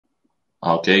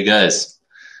Okay, guys.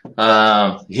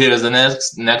 Here is the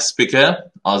next speaker,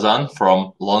 Ozan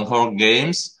from Longhorn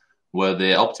Games, with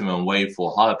the optimum way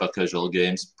for hyper-casual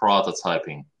games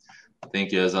prototyping.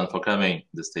 Thank you, Ozan, for coming.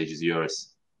 The stage is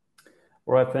yours.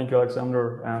 All right, thank you,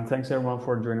 Alexander, and thanks everyone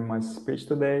for joining my speech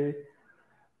today.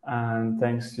 And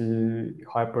thanks to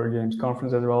Hyper Games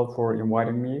Conference as well for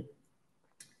inviting me.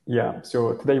 Yeah,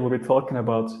 so today we'll be talking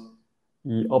about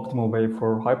the optimal way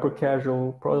for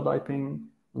hyper-casual prototyping.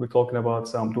 We'll be talking about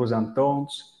some do's and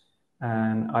don'ts,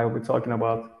 and I will be talking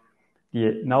about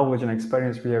the knowledge and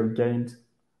experience we have gained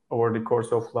over the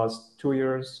course of last 2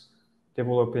 years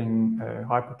developing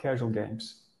hyper-casual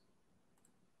games.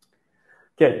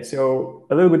 Okay, so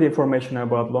a little bit of information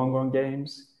about Longhorn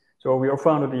Games. So we are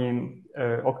founded in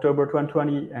October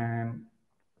 2020 and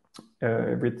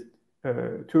with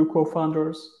two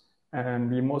co-founders,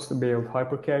 and we mostly build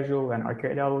hyper-casual and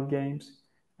arcade-level games,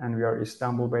 and we are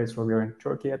Istanbul-based, so we are in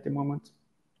Turkey at the moment.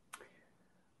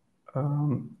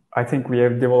 I think we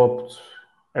have developed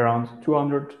around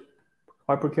 200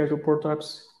 hyper-casual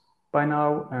prototypes by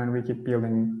now, and we keep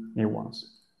building new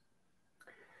ones.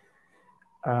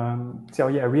 So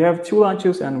yeah, we have 2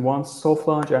 launches and 1 soft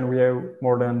launch, and we have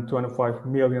more than 25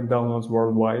 million downloads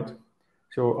worldwide.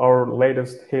 So our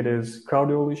latest hit is Crowd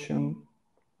Evolution,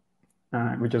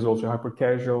 which is also hyper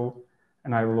casual,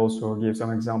 and I will also give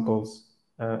some examples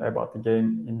about the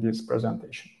game in this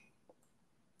presentation.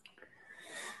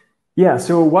 Yeah,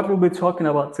 so what we'll be talking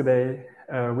about today,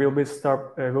 we'll be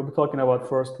talking about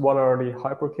first what are the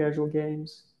hyper casual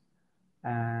games,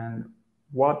 and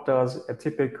what does a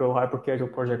typical hyper-casual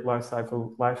project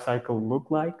lifecycle look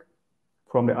like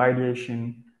from the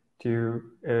ideation to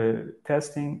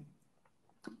testing,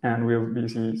 and we'll be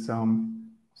see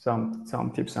some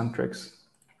tips and tricks.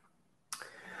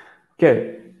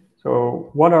 Okay, so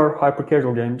what are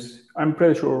hyper-casual games? I'm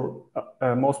pretty sure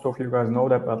most of you guys know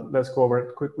that, but let's go over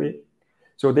it quickly.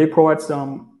 So they provide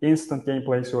some instant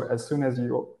gameplay, so as soon as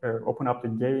you open up the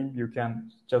game, you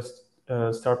can just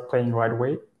start playing right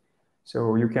away.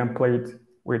 So you can play it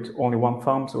with only one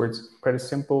thumb, so it's pretty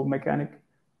simple mechanic.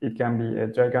 It can be a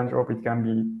drag and drop, it can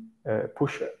be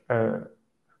push,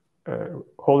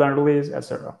 hold and release,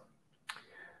 etc.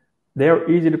 They are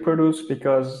easy to produce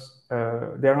because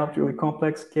they are not really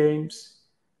complex games.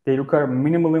 They require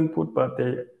minimal input, but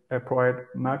they provide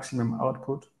maximum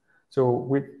output. So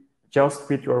with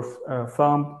your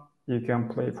thumb, you can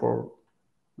play for,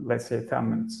 let's say, 10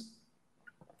 minutes.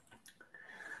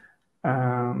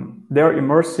 They're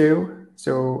immersive,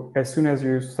 so as soon as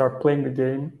you start playing the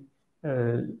game,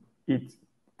 it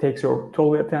takes your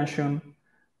total attention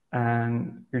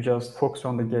and you just focus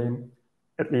on the game.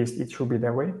 At least it should be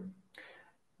that way.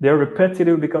 They're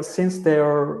repetitive because since they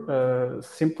are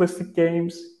simplistic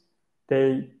games,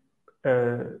 they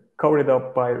cover it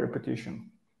up by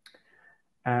repetition.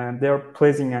 And they're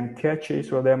pleasing and catchy,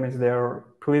 so that means they're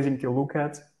pleasing to look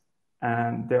at,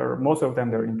 and most of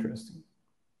them they're interesting.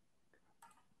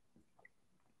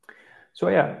 So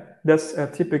yeah, that's a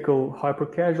typical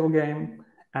hyper-casual game.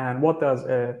 And what does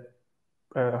a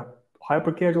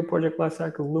hyper-casual project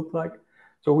lifecycle look like?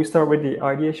 So we start with the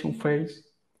ideation phase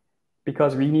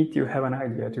because we need to have an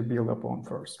idea to build upon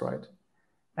first, right?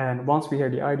 And once we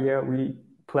have the idea, we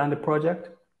plan the project.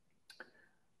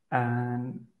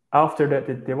 And after that,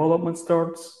 the development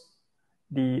starts.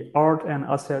 The art and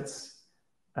assets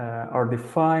are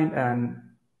defined and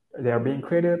they are being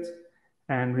created.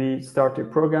 And we start to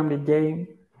program the game,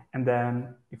 and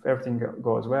then if everything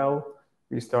goes well,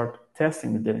 we start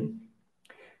testing the game.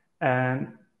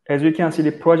 And as you can see,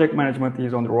 the project management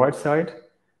is on the right side,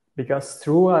 because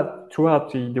throughout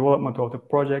the development of the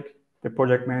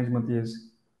project management is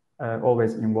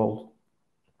always involved.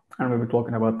 And we'll be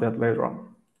talking about that later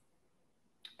on.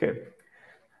 Okay,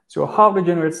 so how to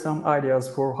generate some ideas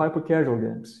for hyper-casual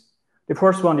games? The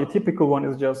first one, the typical one,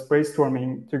 is just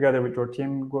brainstorming together with your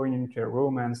team, going into a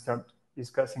room and start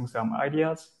discussing some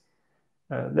ideas.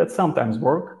 That sometimes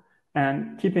work.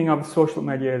 And keeping up social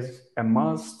media is a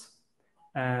must.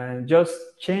 And just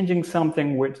changing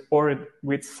something with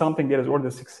something that is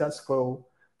already successful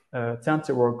tends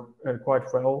to work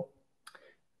quite well.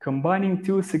 Combining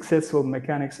 2 successful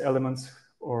mechanics elements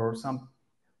or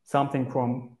something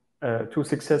from 2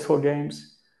 successful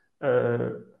games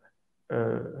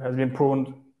has been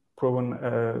proven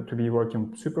to be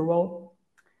working super well.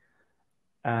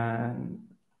 And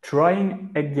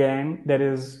trying a game that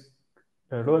is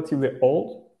relatively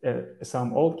old,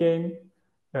 some old game,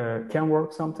 can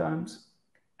work sometimes.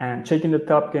 And checking the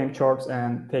top game charts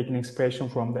and taking inspiration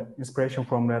from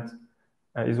that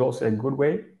is also a good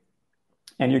way.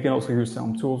 And you can also use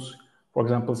some tools, for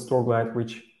example, Storyglide,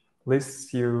 which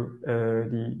lists you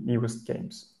the newest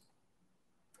games.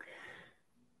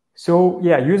 So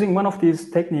yeah, using one of these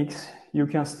techniques, you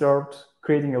can start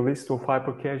creating a list of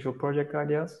hyper-casual project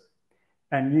ideas,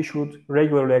 and you should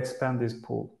regularly expand this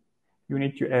pool. You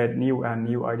need to add new and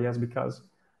new ideas, because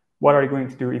what are you going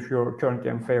to do if your current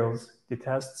game fails the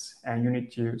tests and you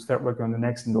need to start working on the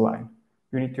next in the line?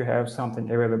 You need to have something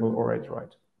available already,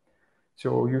 right?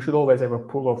 So you should always have a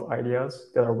pool of ideas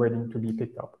that are waiting to be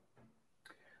picked up.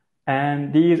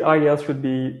 And these ideas should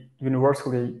be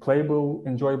universally playable,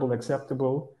 enjoyable,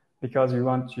 acceptable, because you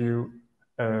want to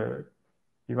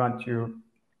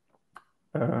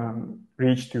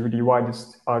reach to the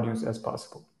widest audience as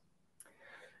possible.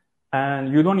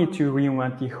 And you don't need to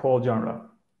reinvent the whole genre.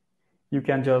 You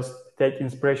can just take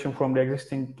inspiration from the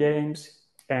existing games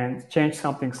and change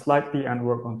something slightly and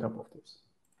work on top of this.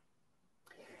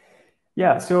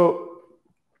 Yeah, so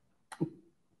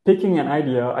picking an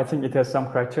idea, I think it has some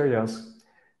criteria.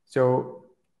 So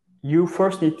you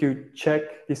first need to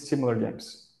check the similar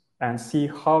games and see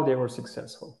how they were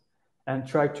successful, and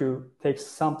try to take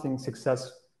something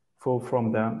successful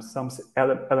from them, some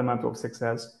element of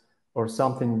success, or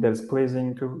something that is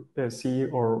pleasing to see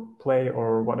or play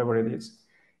or whatever it is.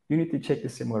 You need to check the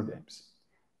similar games,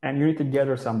 and you need to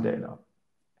gather some data,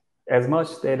 as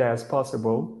much data as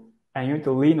possible, and you need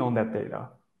to lean on that data.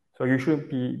 So you shouldn't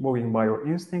be moving by your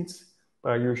instincts,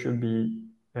 but you should be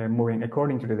moving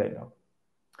according to the data.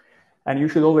 And you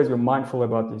should always be mindful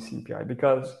about the CPI,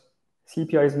 because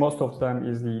CPI is most of the time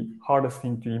is the hardest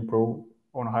thing to improve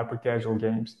on hyper-casual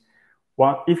games.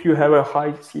 If you have a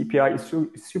high CPI,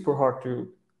 it's super hard to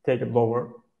take it lower.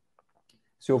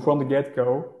 So from the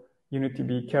get-go, you need to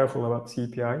be careful about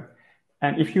CPI.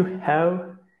 And if you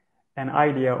have an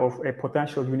idea of a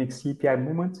potential unique CPI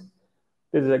movement,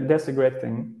 that's a great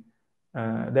thing.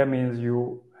 That means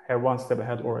you have one step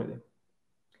ahead already.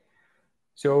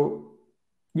 So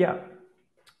yeah,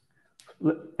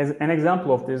 as an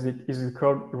example of this is the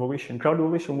crowd evolution. Crowd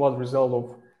evolution was a result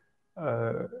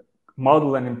of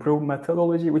model and improve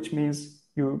methodology, which means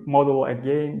you model a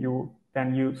game,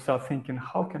 and you start thinking,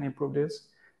 how can I improve this?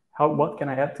 What can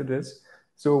I add to this?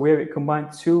 So we have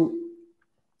combined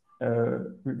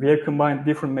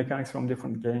different mechanics from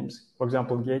different games. For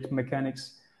example, gate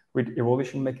mechanics with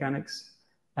evolution mechanics,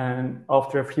 and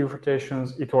after a few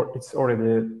rotations, it's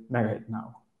already a mega hit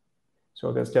now.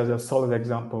 So that's just a solid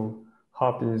example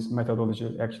how this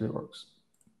methodology actually works.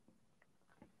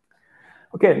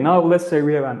 Okay, now let's say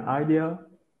we have an idea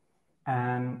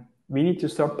and we need to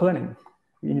start planning.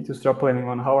 We need to start planning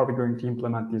on how are we going to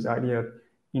implement this idea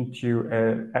into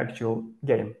an actual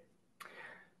game.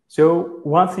 So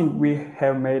one thing we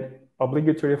have made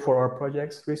obligatory for our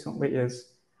projects recently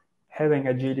is having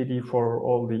a GDD for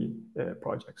all the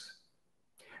projects.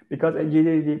 Because a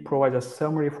GDD provides a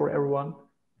summary for everyone,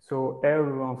 so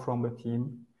everyone from the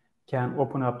team can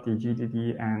open up the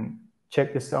GDD and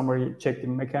check the summary, check the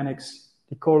mechanics,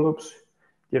 the core loops,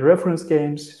 the reference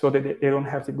games, so that they don't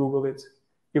have to Google it,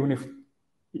 even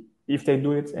if they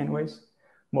do it anyways.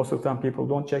 Most of the time people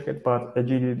don't check it, but a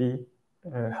GDD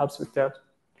helps with that.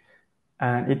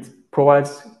 And it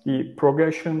provides the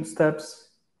progression steps,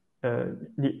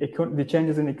 the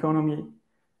changes in economy,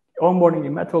 onboarding the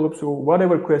meta loop. So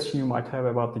whatever question you might have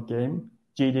about the game,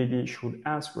 GDD should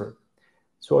answer,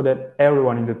 so that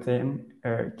everyone in the team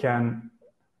can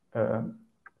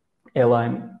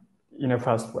align in a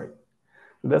fast way.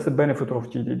 So that's the benefit of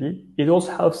GDD. It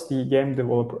also helps the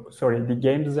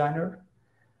game designer,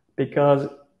 because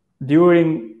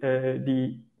during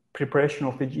the preparation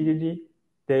of the GDD,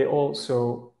 they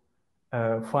also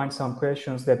find some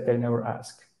questions that they never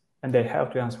ask, and they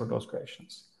have to answer those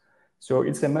questions. So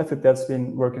it's a method that's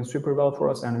been working super well for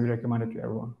us, and we recommend it to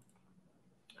everyone.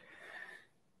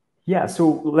 Yeah,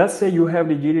 so let's say you have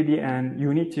the GDD and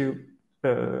you need to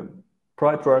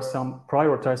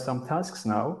prioritize some tasks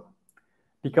now,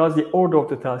 because the order of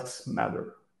the tasks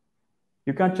matter.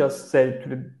 You can't just say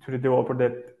to the developer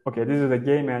that, okay, this is a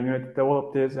game and you need to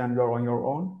develop this and you're on your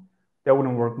own. That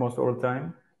wouldn't work most of the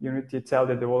time. You need to tell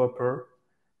the developer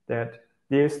that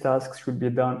these tasks should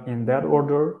be done in that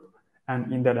order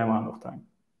and in that amount of time.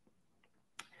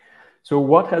 So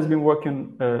what has been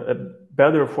working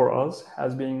better for us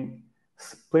has been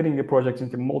splitting the project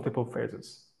into multiple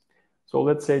phases. So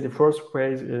let's say the first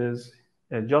phase is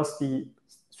just the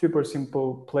super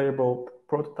simple playable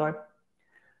prototype.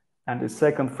 And the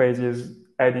second phase is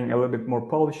adding a little bit more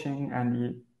polishing. And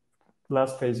the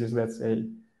last phase is, let's say,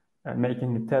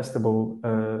 making it testable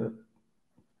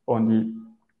on the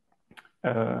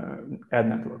ad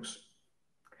networks.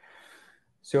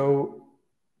 So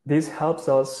this helps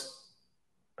us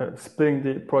splitting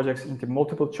the projects into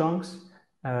multiple chunks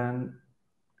and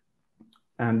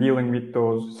dealing with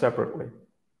those separately.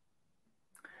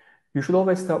 You should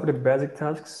always start with the basic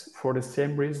tasks for the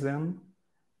same reason,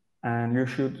 and you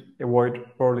should avoid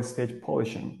early stage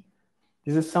polishing.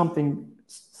 This is something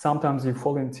sometimes you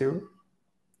fall into.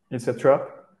 It's a trap,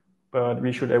 but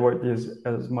we should avoid this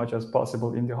as much as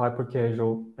possible in the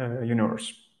hyper-casual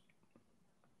universe.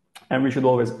 And we should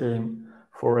always aim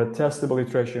for a testable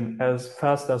iteration as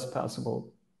fast as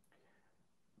possible.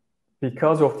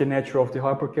 Because of the nature of the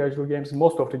hyper-casual games,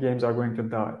 most of the games are going to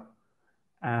die.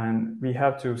 And we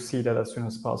have to see that as soon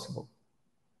as possible.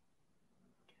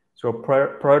 So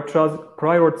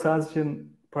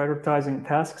prioritizing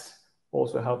tasks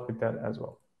also help with that as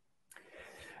well.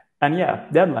 And yeah,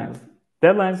 deadlines.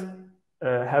 Deadlines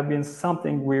have been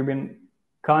something we've been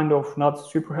kind of not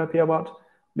super happy about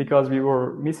because we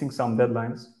were missing some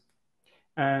deadlines.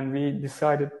 And we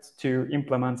decided to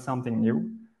implement something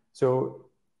new. So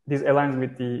this aligns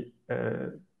with the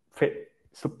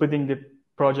splitting the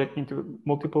project into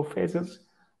multiple phases.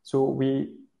 So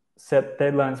we set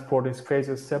deadlines for these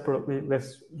phases separately.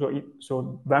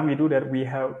 So when we do that, we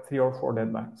have 3 or 4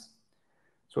 deadlines.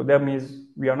 So that means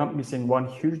we are not missing one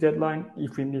huge deadline.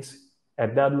 If we miss a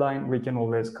deadline, we can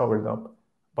always cover it up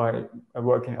by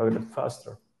working a little bit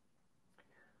faster.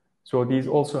 So this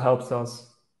also helps us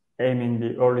aiming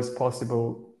the earliest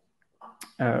possible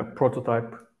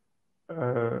prototype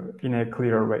in a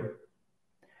clearer way.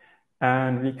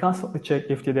 And we constantly check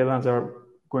if the deadlines are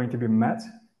going to be met,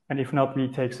 and if not, we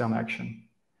take some action.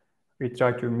 We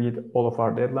try to meet all of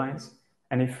our deadlines,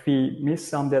 and if we miss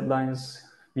some deadlines,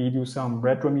 we do some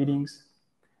retro meetings,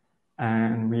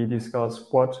 and we discuss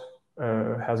what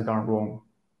has gone wrong.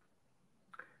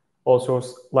 Also,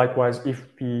 likewise, if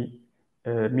we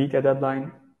meet a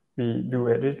deadline, we do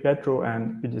a retro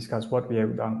and we discuss what we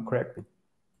have done correctly.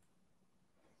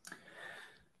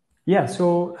 Yeah,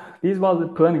 so this was the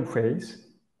planning phase.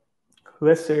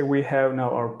 Let's say we have now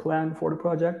our plan for the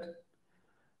project.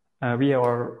 We have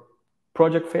our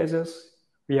project phases.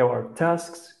 We have our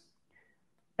tasks.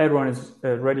 Everyone is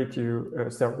ready to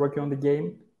start working on the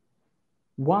game.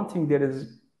 One thing that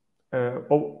is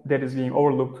being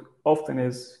overlooked often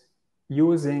is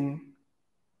using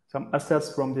some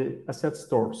assets from the asset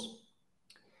stores.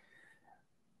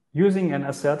 Using an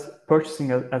asset,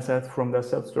 purchasing an asset from the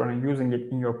asset store and using it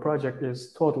in your project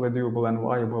is totally doable and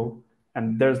viable,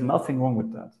 and there's nothing wrong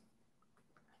with that.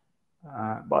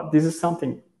 But this is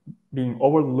something being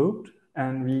overlooked,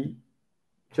 and we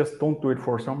just don't do it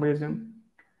for some reason.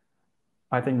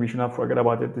 I think we should not forget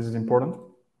about it. This is important.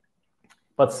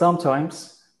 But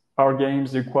sometimes our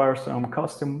games require some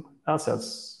custom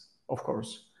assets, of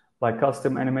course, like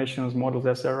custom animations, models,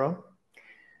 etc.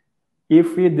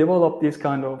 If we develop these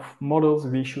kind of models,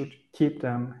 we should keep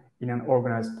them in an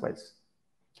organized place.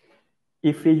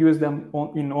 If we use them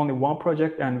in only one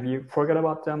project and we forget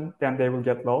about them, then they will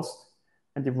get lost,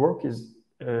 and the work is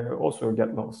also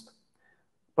get lost.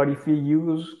 But if we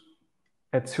use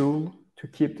a tool to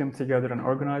keep them together and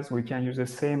organized, we can use the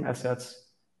same assets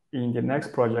in the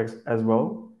next projects as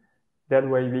well. That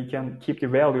way, we can keep the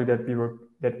value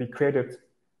that we created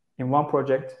in one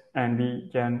project, and we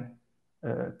can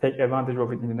take advantage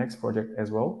of it in the next project as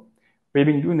well. We've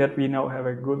been doing that. We now have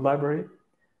a good library,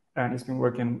 and it's been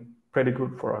working pretty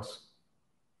good for us.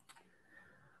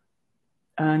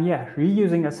 And yeah,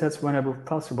 reusing assets whenever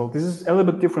possible. This is a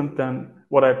little bit different than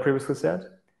what I previously said.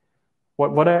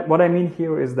 What I mean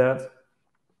here is that,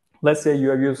 let's say you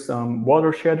have used some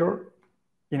water shader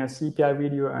in a CPI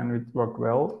video and it worked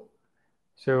well.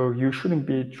 So you shouldn't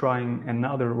be trying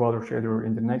another water shader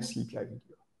in the next CPI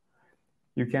video.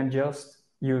 You can just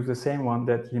use the same one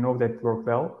that you know that worked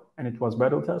well and it was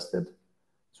battle tested.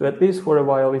 So at least for a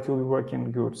while, it will be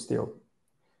working good still.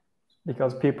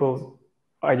 Because people's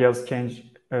ideas change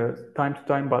time to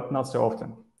time, but not so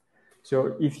often.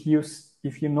 So if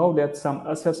you know that some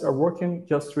assets are working,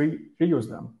 just reuse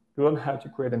them. You don't have to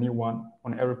create a new one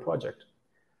on every project.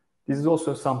 This is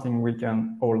also something we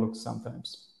can overlook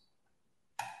sometimes.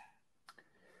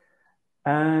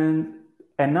 And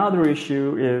another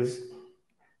issue is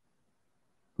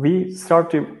we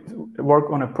start to work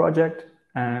on a project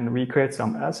and we create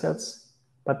some assets,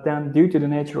 but then due to the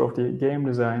nature of the game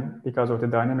design, because of the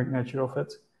dynamic nature of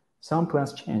it, some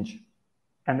plans change.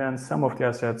 And then some of the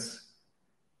assets,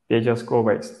 they just go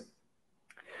waste.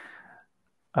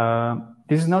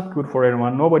 This is not good for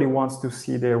everyone. Nobody wants to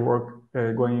see their work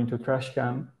going into trash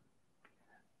can.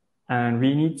 And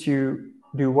we need to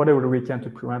do whatever we can to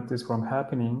prevent this from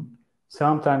happening.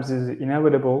 Sometimes it's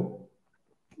inevitable,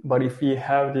 but if we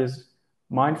have this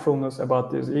mindfulness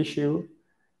about this issue,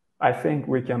 I think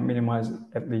we can minimize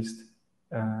at least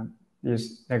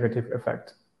this negative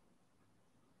effect.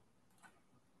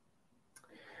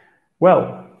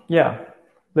 Well, yeah,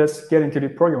 let's get into the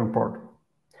programming part.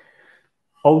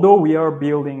 Although we are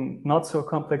building not so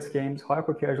complex games,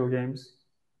 hyper casual games,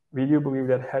 we do believe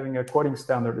that having a coding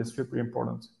standard is super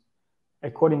important.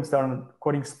 A coding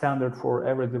standard for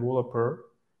every developer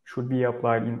should be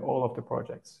applied in all of the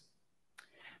projects.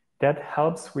 That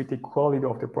helps with the quality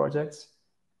of the projects,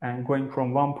 and going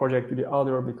from one project to the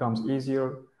other becomes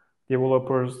easier.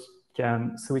 Developers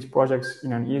can switch projects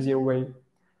in an easier way,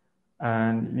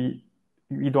 and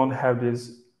we don't have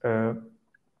this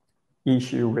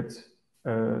issue with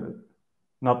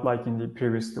not liking the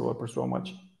previous developer so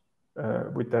much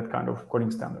with that kind of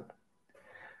coding standard.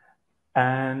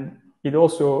 And it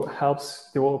also helps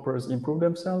developers improve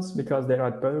themselves because they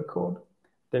write better code,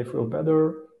 they feel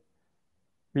better.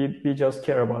 We just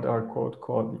care about our code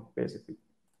quality, basically.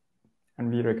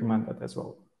 And we recommend that as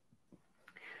well.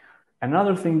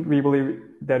 Another thing we believe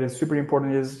that is super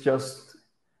important is just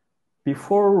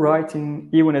before writing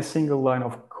even a single line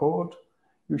of code,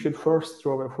 you should first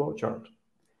draw a flowchart.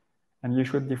 And you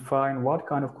should define what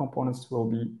kind of components will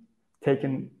be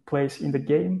taken place in the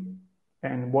game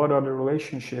and what are the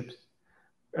relationships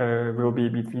will be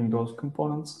between those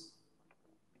components.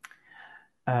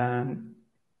 And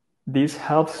this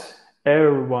helps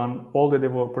everyone, all the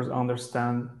developers,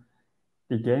 understand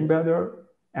the game better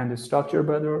and the structure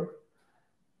better.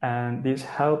 And this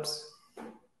helps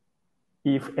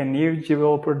if a new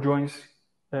developer joins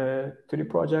to the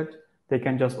project, they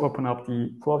can just open up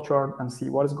the flowchart and see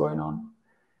what is going on.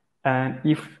 And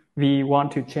if we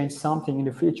want to change something in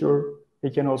the future, we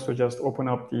can also just open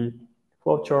up the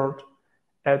flowchart,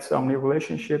 add some new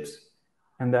relationships,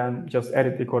 and then just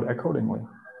edit the code accordingly.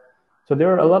 So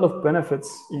there are a lot of benefits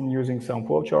in using some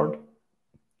flowchart.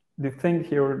 The thing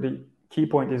here, the key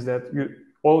point is that you're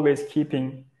always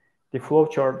keeping the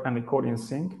flowchart and the code in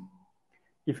sync.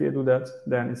 If you do that,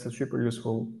 then it's a super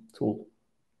useful tool.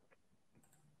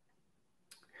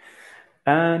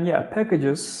 And yeah,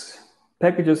 packages.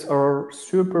 Packages are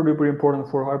super duper important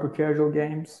for hyper casual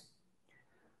games.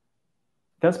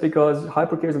 That's because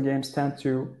hyper casual games tend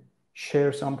to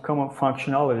share some common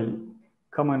functionality,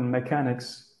 common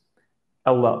mechanics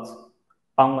a lot,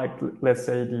 unlike, let's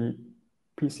say, the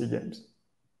PC games.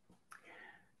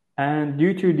 And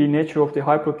due to the nature of the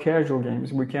hyper casual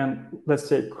games, we can, let's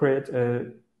say, create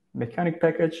a mechanic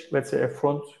package, let's say a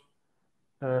front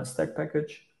stack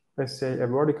package, let's say a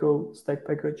vertical stack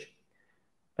package,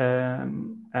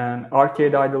 an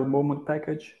arcade idle movement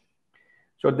package.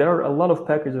 So there are a lot of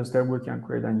packages that we can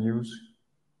create and use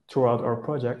throughout our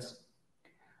projects.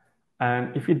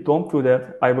 And if we don't do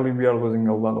that, I believe we are losing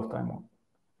a lot of time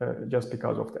just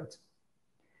because of that.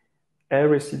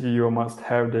 Every studio must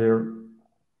have their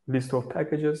list of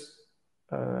packages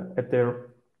at their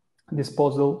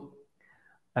disposal,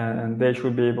 and they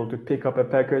should be able to pick up a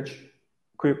package,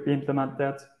 quickly implement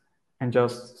that, and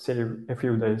just save a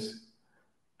few days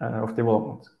of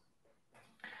development.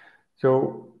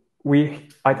 So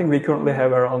I think we currently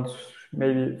have around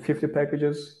maybe 50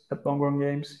 packages at Longhorn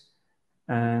Games,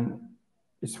 and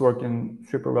it's working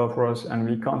super well for us, and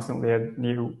we constantly add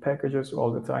new packages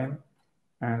all the time,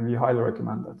 and we highly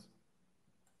recommend that.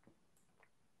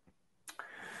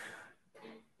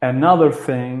 Another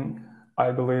thing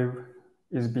I believe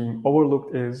is being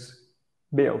overlooked is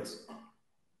builds.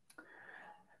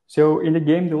 So in the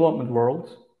game development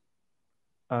world,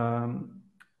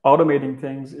 automating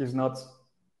things is not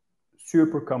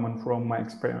super common from my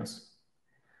experience.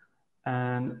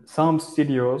 And some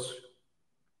studios,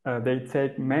 they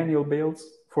take manual builds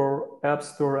for App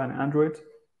Store and Android,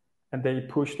 and they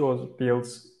push those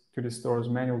builds to the stores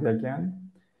manually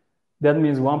again. That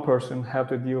means one person have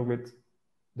to deal with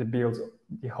the builds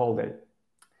the whole day.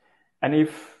 And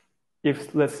if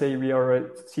let's say we are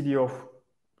a studio of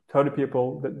 30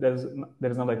 people, that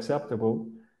is not acceptable,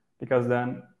 because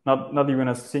then not even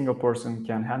a single person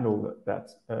can handle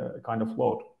that kind of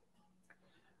load.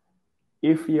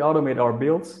 If we automate our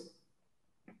builds,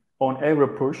 on every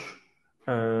push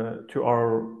to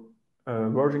our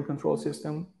version control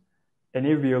system, a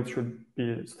new build should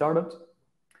be started,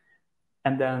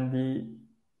 and then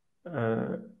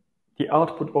the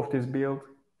output of this build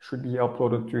should be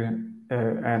uploaded to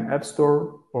an app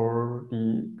store or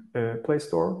the Play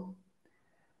Store,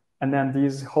 and then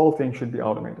this whole thing should be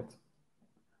automated.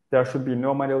 There should be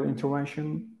no manual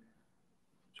intervention.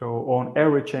 So on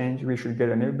every change, we should get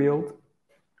a new build.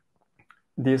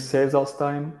 This saves us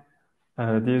time.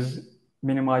 This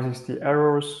minimizes the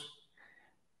errors.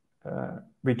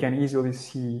 We can easily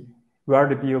see where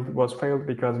the build was failed,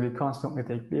 because we constantly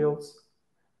take builds.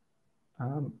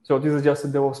 So this is just a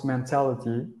DevOps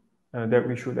mentality that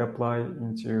we should apply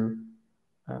into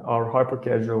our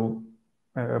hyper-casual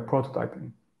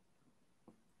prototyping.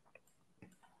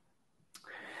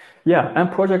 Yeah,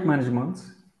 and project management.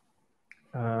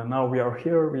 Now we are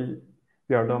here,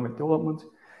 we are done with development.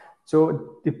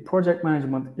 So the project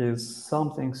management is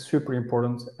something super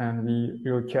important, and we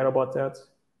really care about that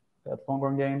at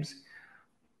Longhorn Games,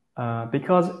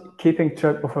 because keeping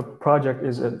track of a project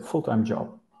is a full-time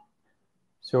job.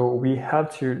 So we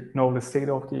have to know the state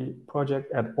of the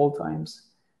project at all times,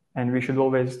 and we should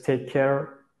always take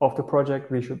care of the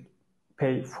project. We should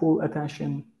pay full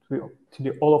attention to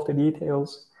all of the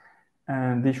details,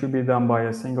 and this should be done by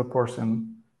a single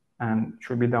person and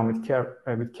should be done with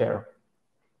care.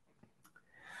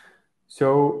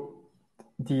 So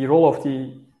the role of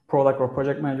the product or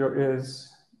project manager is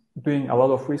doing a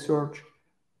lot of research,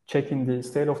 checking the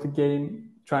state of the game,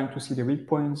 trying to see the weak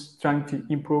points, trying to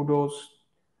improve those,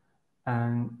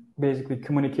 and basically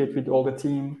communicate with all the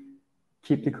team,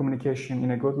 keep the communication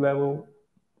in a good level,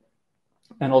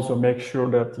 and also make sure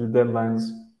that the deadlines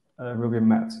will be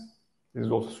met. This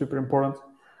is also super important.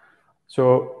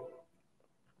 So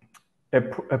a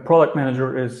product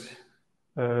manager is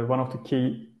one of the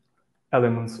key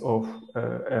elements of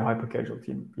a hyper-casual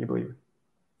team, we believe.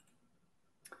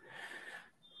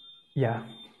 Yeah,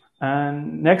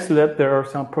 and next to that, there are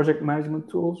some project management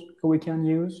tools that we can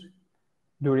use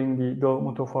during the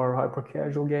development of our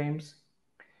hyper-casual games.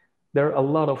 There are a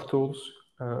lot of tools,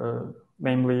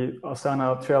 namely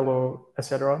Asana, Trello,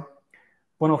 etc.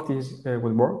 One of these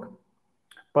will work,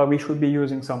 but we should be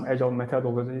using some agile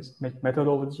methodologies.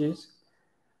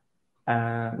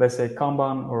 Let's say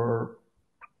Kanban or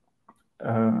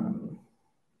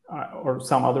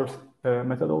some other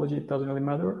methodology. It doesn't really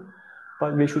matter,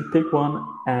 but we should pick one,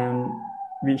 and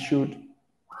we should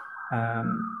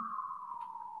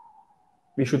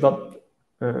not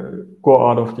go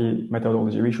out of the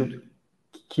methodology. We should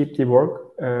keep the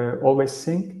work always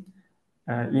synced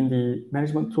in the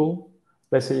management tool.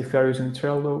 Let's say if we are using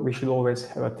Trello, we should always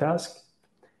have a task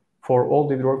for all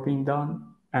the work being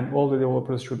done, and all the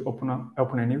developers should open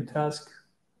a new task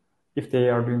if they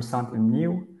are doing something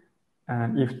new.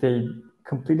 And if they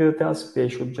completed the task, they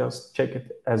should just check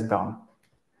it as done.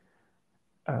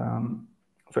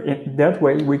 So in that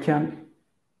way, we can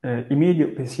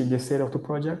immediately see the state of the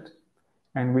project,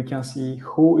 and we can see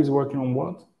who is working on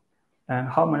what and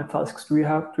how many tasks do we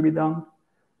have to be done.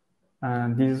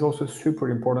 And this is also super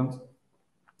important.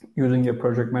 Using a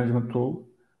project management tool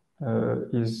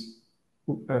is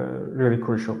really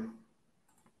crucial.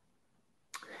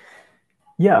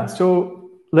 Yeah,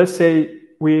 so let's say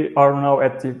we are now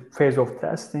at the phase of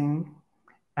testing,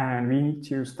 and we need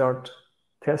to start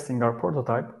testing our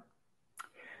prototype.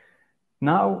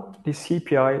 Now the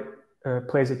CPI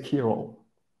plays a key role,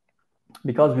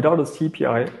 because without a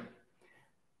CPI,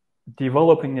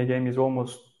 developing a game is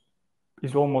almost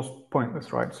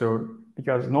pointless, right? So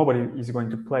because nobody is going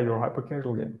to play your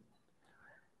hyper-casual game,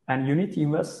 and you need to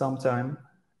invest some time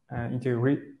into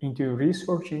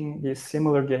researching these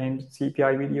similar games,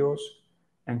 CPI videos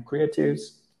and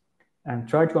creatives, and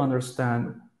try to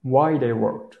understand why they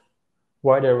worked,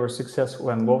 why they were successful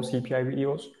and low CPI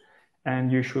videos,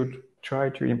 and you should try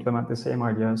to implement the same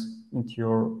ideas into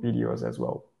your videos as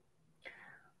well.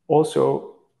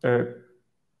 Also,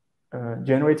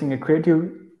 generating a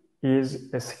creative is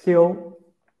a skill,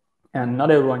 and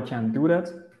not everyone can do that.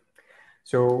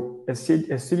 So a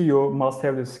studio must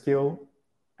have the skill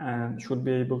and should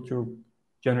be able to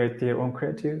generate their own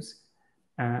creatives,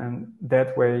 and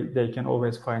that way they can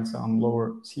always find some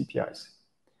lower CPIs,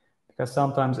 because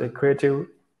sometimes a creative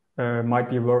might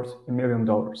be worth $1 million.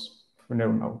 You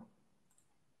never know.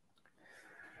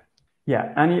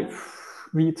 Yeah, and if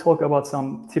we talk about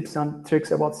some tips and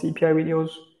tricks about CPI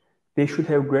videos, they should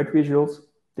have great visuals.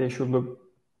 They should look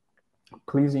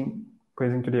pleasing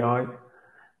to the eye.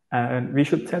 And we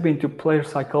should tap into player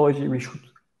psychology. We should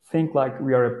think like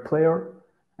we are a player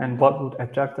and what would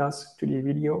attract us to the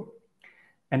video.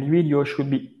 And the video should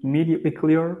be immediately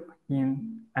clear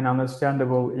and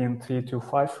understandable in 3 to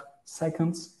 5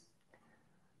 seconds.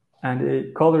 And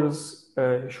the colors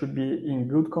should be in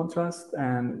good contrast,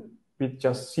 and with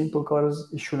just simple colors,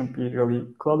 it shouldn't be really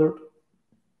cluttered.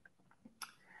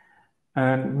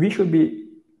 And we should be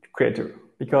creative,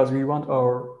 because we want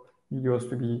our videos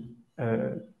to be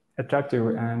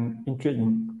attractive and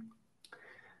intriguing.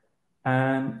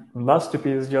 And last tip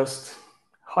is just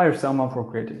hire someone for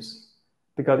creatives,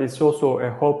 because it's also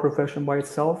a whole profession by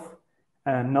itself,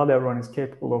 and not everyone is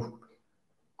capable of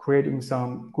creating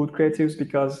some good creatives,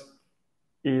 because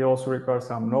It also requires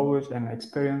some knowledge and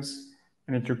experience,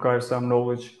 and it requires some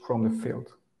knowledge from the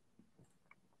field.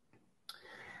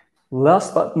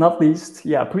 Last but not least,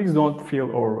 yeah, please don't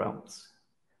feel overwhelmed.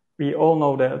 We all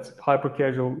know that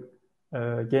hyper-casual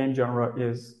game genre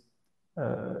is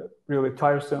really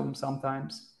tiresome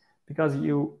sometimes because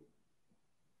you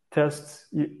test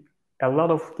a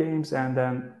lot of games and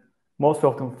then most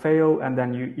of them fail and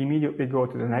then you immediately go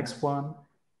to the next one.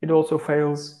 It also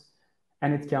fails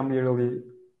and it can be really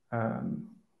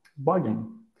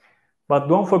bugging. But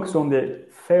don't focus on the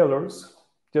failures,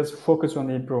 just focus on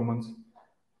the improvements.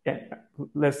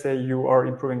 Let's say you are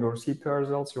improving your CPR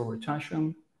results, your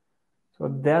retention. So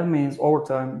that means over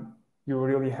time, you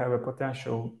really have a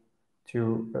potential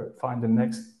to find the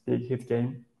next big hit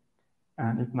game,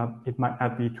 and it might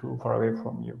not be too far away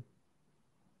from you.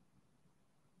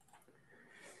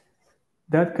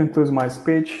 That concludes my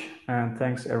speech, and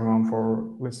thanks everyone for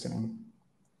listening.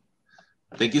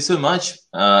 Thank you so much.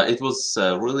 It was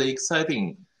really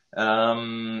exciting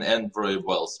and very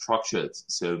well structured.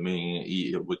 So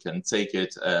we can take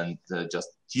it and just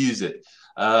use it.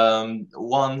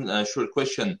 One short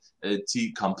question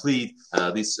to complete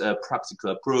this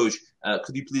practical approach.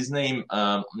 Could you please name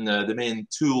the main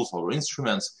tools or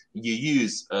instruments you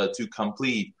use to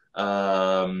complete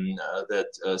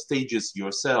that stages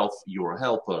yourself, your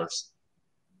helpers?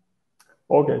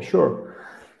 Okay, sure.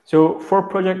 So for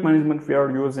project management, we are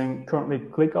using currently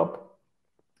ClickUp.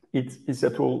 It's a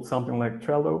tool, something like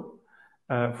Trello.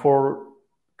 For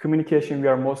communication, we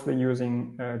are mostly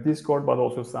using Discord, but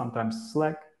also sometimes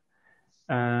Slack.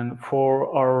 And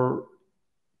for our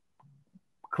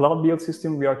cloud build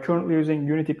system, we are currently using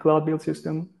Unity Cloud Build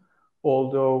System.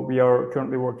 Although we are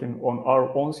currently working on our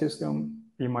own system,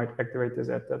 we might activate this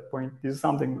at that point. This is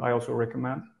something I also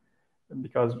recommend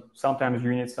because sometimes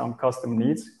you need some custom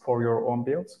needs for your own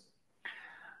builds.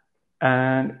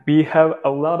 And we have a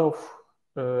lot of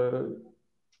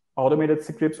automated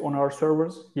scripts on our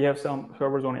servers. We have some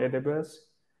servers on AWS,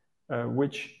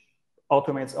 which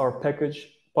automates our package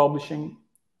publishing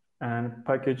and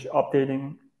package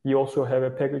updating. We also have a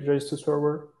package register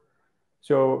server.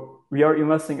 So we are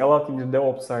investing a lot in the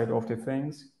DevOps side of the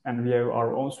things, and we have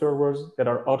our own servers that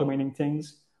are automating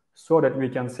things so that we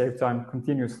can save time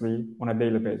continuously on a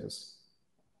daily basis.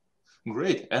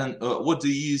 Great. And what do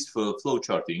you use for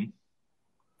flowcharting?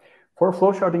 For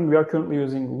flowcharting, we are currently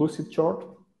using Lucidchart.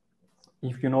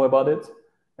 If you know about it,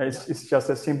 it's just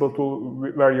a simple tool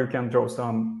where you can draw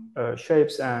some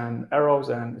shapes and arrows,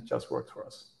 and it just works for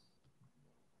us.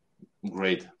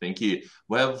 Great, thank you.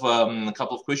 We have a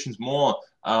couple of questions more.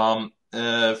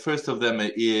 First of them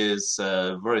is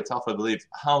very tough, I believe.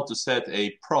 How to set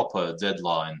a proper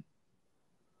deadline?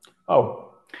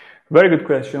 Oh, very good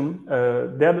question.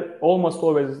 That almost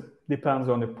always depends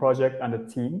on the project and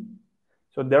the team.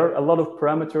 So there are a lot of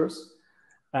parameters,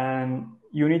 and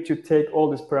you need to take all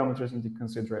these parameters into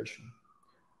consideration.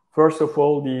 First of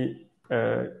all, the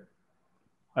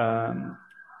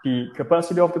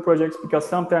capacity of the projects, because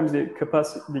sometimes the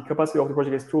capacity of the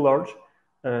project is too large.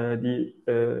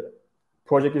 The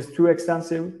project is too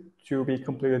extensive to be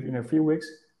completed in a few weeks,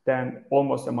 then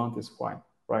almost a month is fine,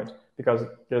 right? Because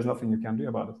there's nothing you can do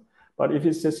about it. But if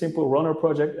it's a simple runner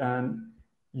project and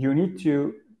you need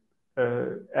to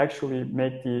actually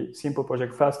make the simple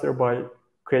project faster by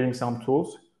creating some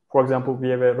tools. For example, we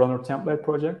have a runner template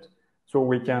project, so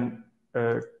we can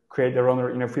create a runner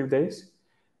in a few days.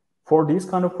 For these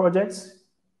kind of projects,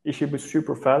 it should be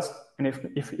super fast. And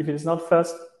if it is not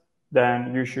fast,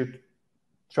 then you should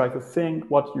try to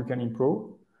think what you can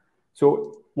improve.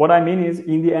 So what I mean is,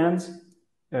 in the end,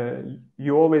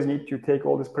 you always need to take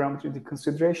all these parameters into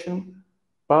consideration,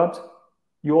 but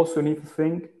you also need to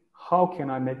think, how can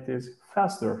I make this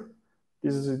faster?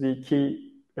 This is the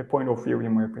key point of view,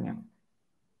 in my opinion.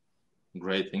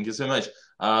 Great, thank you so much.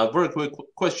 Very quick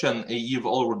question. You've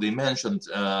already mentioned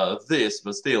this,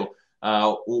 but still,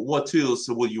 what tools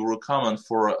would you recommend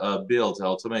for build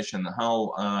automation?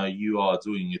 How you are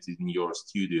doing it in your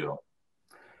studio?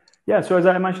 Yeah, so as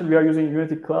I mentioned, we are using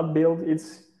Unity Cloud Build.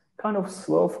 It's kind of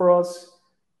slow for us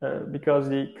because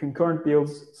the concurrent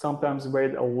builds sometimes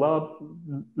wait a lot.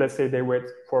 Let's say they wait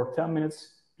for 10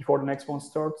 minutes before the next one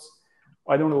starts.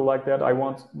 I don't really like that. I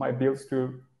want my builds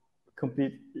to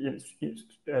complete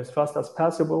as fast as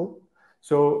possible.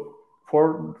 So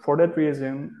for that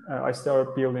reason, I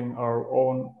started building our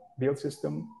own build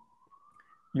system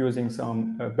using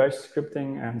some bash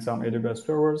scripting and some AWS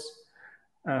servers.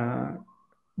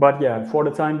 But yeah, for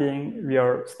the time being, we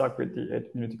are stuck with the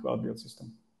Unity Cloud Build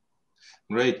System.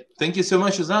 Great. Thank you so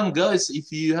much, Ozan. Guys,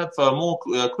 if you have more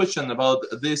question about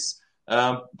this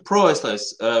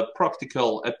priceless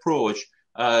practical approach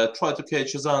try to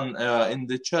catch Ozan in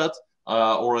the chat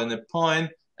or in a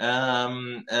point.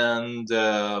 And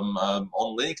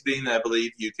on LinkedIn, I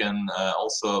believe you can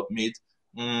also meet,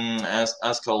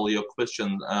 ask all your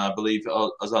questions. I believe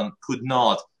Ozan could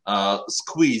not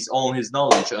squeeze all his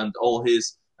knowledge and all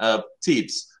his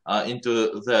tips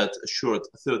into that short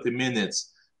 30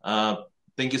 minutes.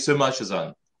 Thank you so much,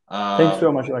 Ozan. Thanks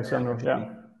so much, Alexander.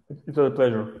 Yeah, it was a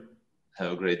pleasure.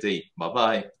 Have a great day.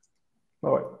 Bye-bye.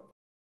 Bye-bye.